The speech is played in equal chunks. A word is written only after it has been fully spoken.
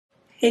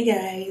Hey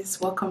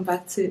guys, welcome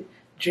back to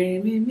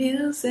Dreamy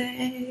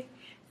Music.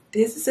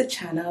 This is a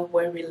channel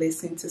where we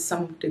listen to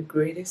some of the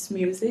greatest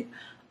music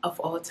of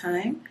all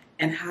time,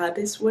 and how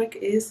this work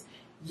is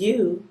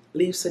you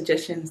leave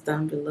suggestions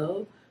down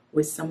below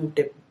with some of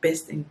the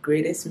best and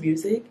greatest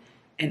music,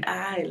 and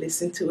I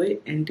listen to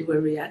it and do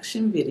a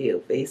reaction video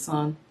based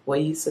on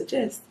what you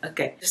suggest.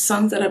 Okay, the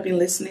songs that I've been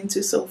listening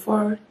to so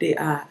far, they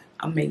are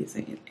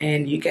amazing,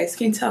 and you guys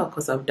can tell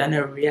because I've done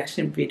a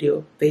reaction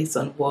video based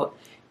on what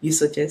you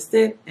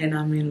suggested, and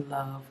I'm in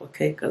love,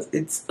 okay, because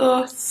it's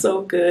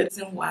so good. The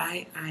reason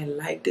why I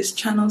like this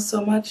channel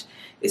so much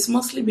is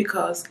mostly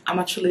because I'm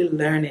actually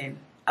learning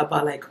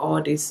about like all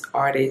these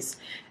artists,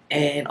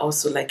 and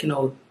also like,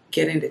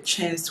 getting the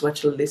chance to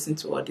actually listen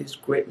to all this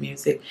great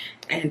music.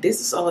 And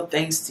this is all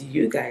thanks to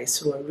you guys,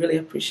 so I really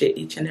appreciate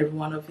each and every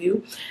one of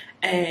you.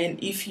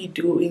 And if you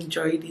do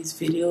enjoy these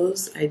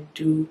videos, I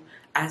do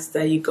ask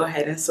that you go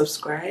ahead and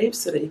subscribe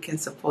so that you can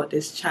support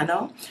this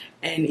channel.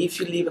 And if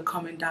you leave a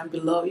comment down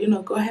below,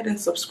 go ahead and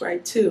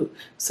subscribe too,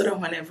 so that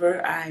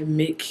whenever I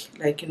make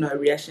like a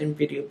reaction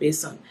video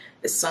based on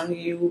a song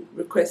you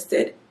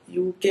requested,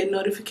 you get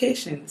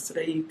notifications so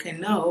that you can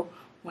know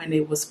when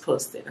it was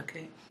posted.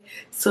 Okay,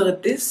 so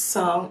this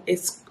song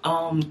is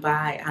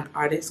by an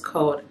artist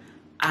called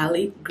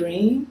Ali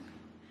Green,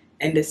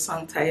 and the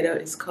song title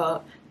is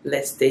called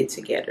Let's Stay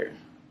Together.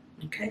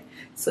 Okay,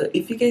 so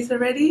if you guys are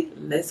ready,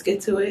 let's get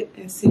to it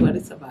and see what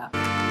it's about.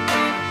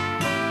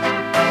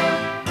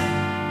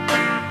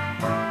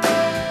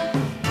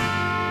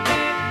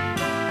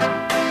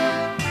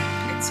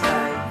 It's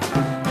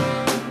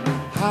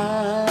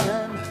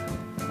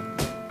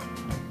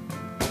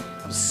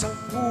I'm so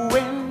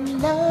in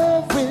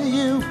love with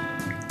you.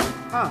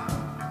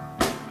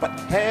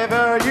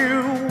 Whatever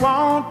you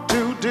want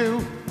to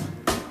do,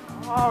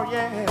 oh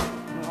yeah,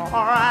 all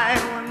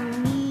right with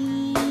me.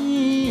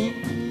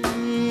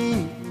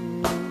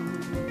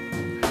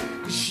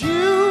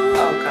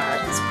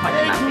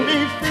 Make me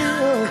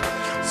feel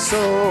so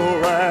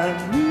brand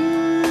new,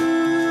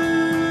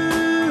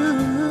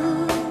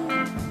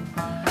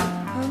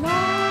 and I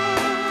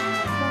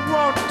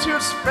want to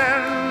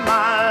spend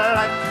my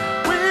life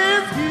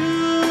with you.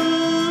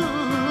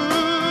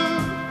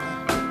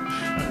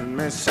 Let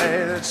me say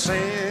that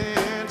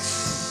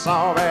since,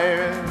 oh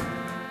baby,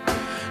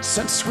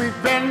 since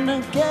we've been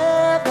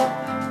together,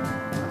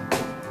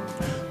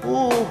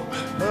 ooh,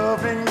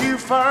 loving you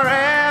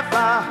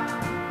forever.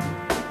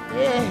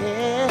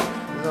 Yeah,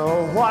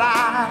 what I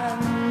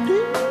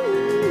need.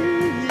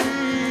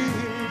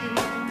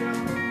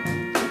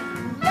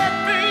 Let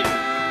me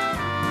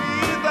be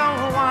the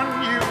one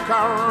you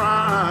can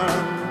run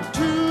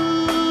to.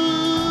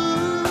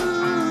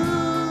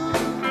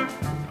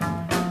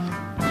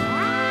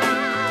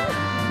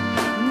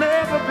 I'll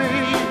never be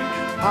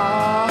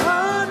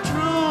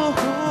untrue.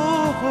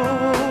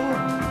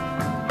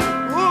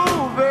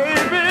 Ooh,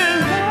 baby,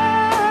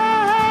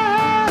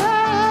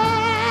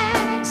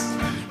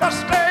 let's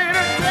stay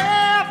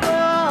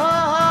together,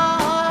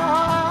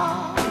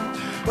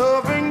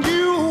 loving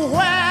you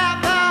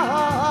whether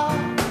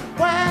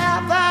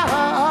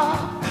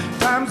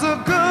times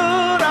are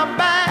good or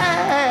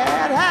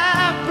bad,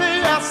 happy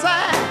or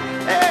sad.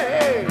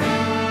 Hey.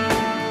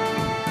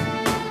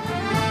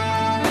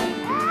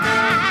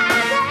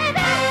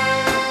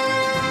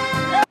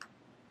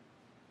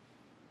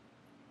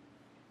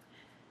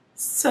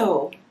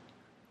 So,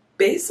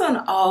 based on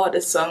all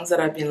the songs that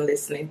I've been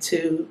listening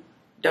to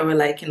that were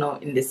like, in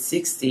the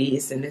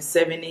 60s, in the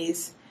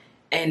 70s,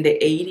 and the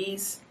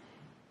 80s,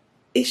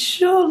 it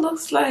sure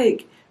looks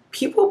like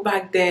people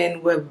back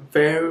then were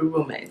very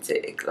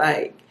romantic.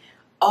 Like,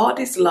 all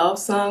these love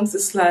songs,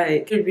 it's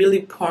like they're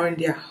really pouring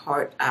their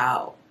heart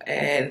out,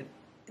 and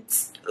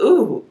it's,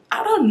 ooh,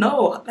 I don't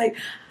know, like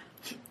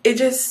it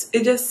just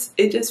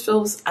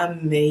feels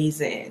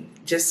amazing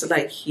just to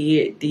like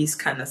hear these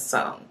kind of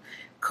songs.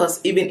 Because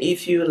even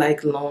if you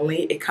like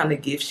lonely, it kind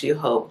of gives you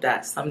hope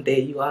that someday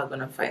you are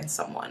gonna find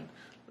someone.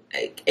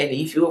 Like, and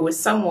if you're with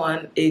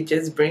someone, it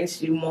just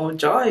brings you more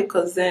joy,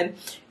 because then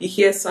you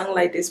hear a song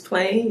like this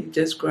playing, you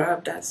just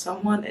grab that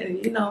someone,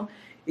 and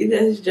you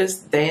guys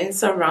just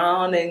dance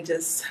around and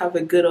just have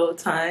a good old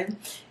time.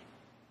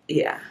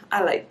 Yeah,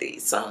 I like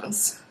these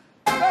songs.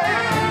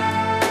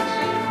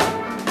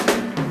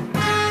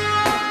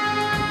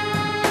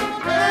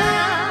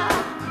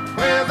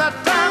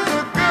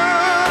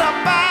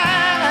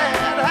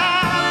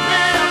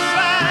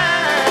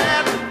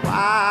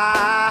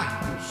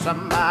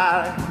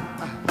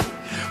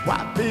 Why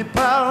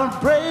people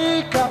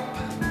break up,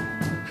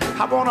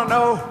 I wanna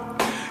know,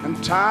 and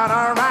turn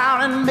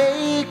around and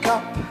make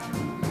up.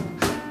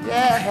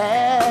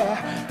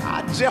 Yeah,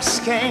 I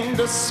just came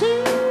to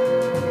see,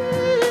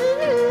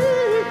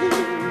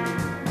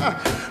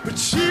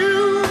 but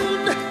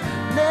you'd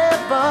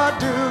never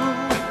do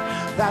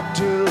that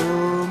to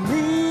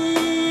me.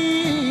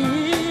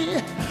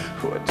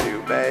 Would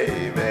you,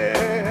 baby?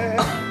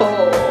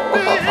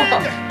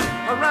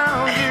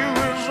 Around you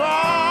is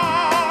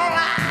all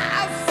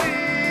I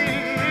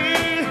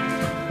see.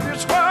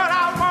 It's what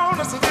I want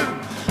us to do.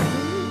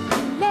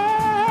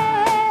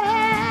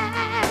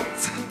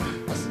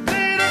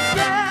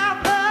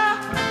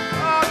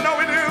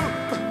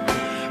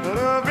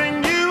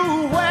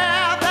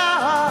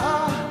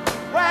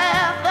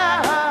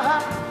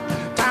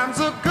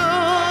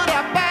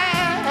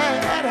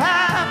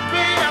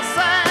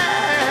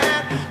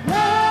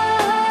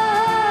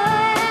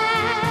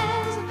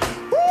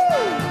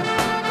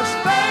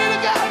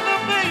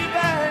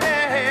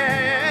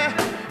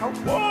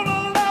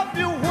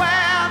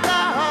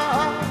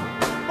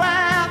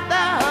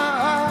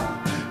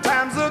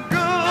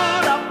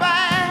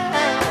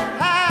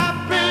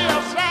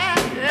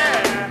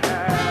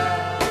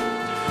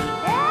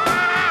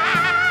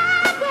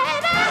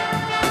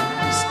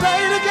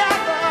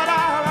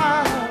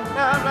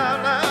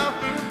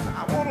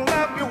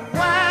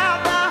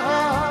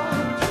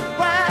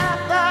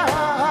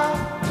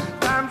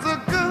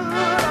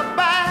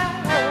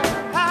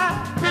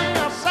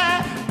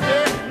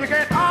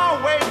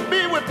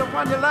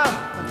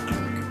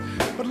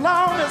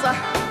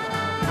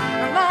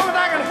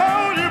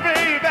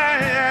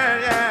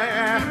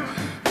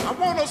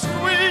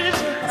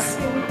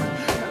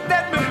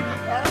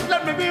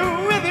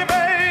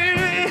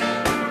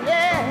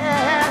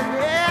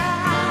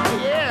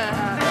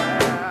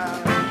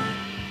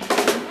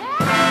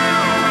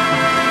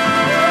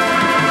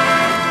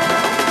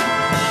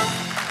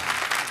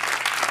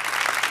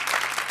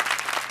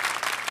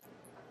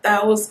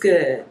 That was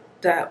good.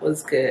 That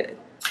was good.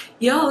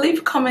 Y'all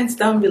leave comments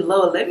down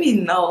below. Let me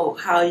know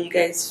how you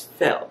guys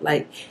felt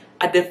like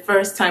at the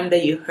first time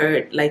that you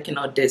heard, like,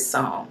 this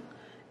song,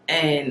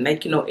 and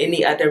like,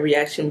 any other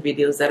reaction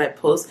videos that I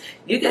post.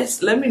 You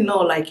guys let me know,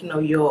 like,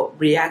 your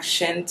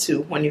reaction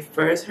to when you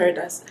first heard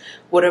us,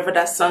 whatever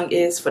that song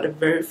is, for the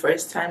very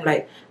first time.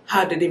 Like,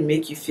 how did it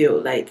make you feel?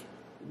 Like,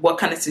 what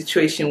kind of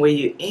situation were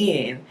you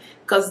in?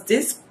 Because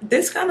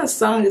this kind of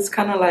song is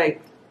kind of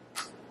like,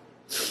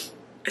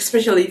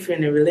 especially if you're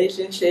in a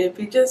relationship,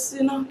 you just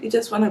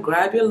want to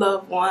grab your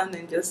loved one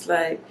and just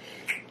like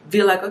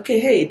be like, okay,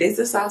 hey, this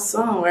is our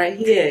song right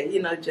here.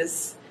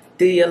 Just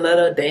do your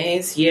little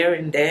dance here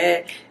and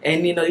there.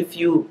 And if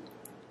you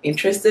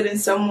interested in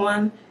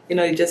someone,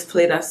 you just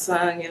play that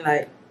song and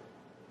like,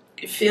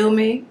 you feel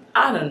me?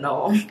 I don't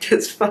know, I'm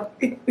just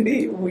fucking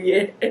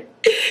weird.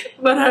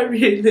 But I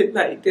really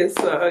like this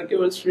song. It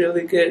was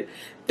really good.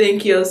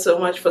 Thank you all so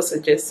much for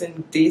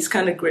suggesting this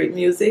kind of great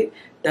music.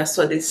 That's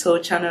what this whole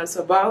channel is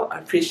about. I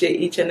appreciate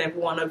each and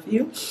every one of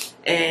you.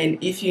 And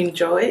if you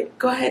enjoy it,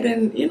 go ahead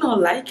and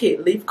like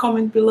it. Leave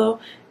comment below.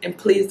 And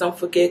please don't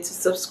forget to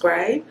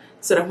subscribe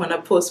so that when I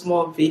post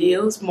more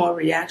videos, more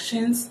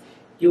reactions,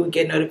 you will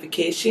get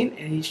notification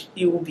and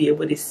you will be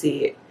able to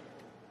see it.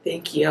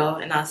 Thank you all,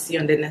 and I'll see you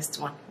on the next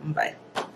one. Bye.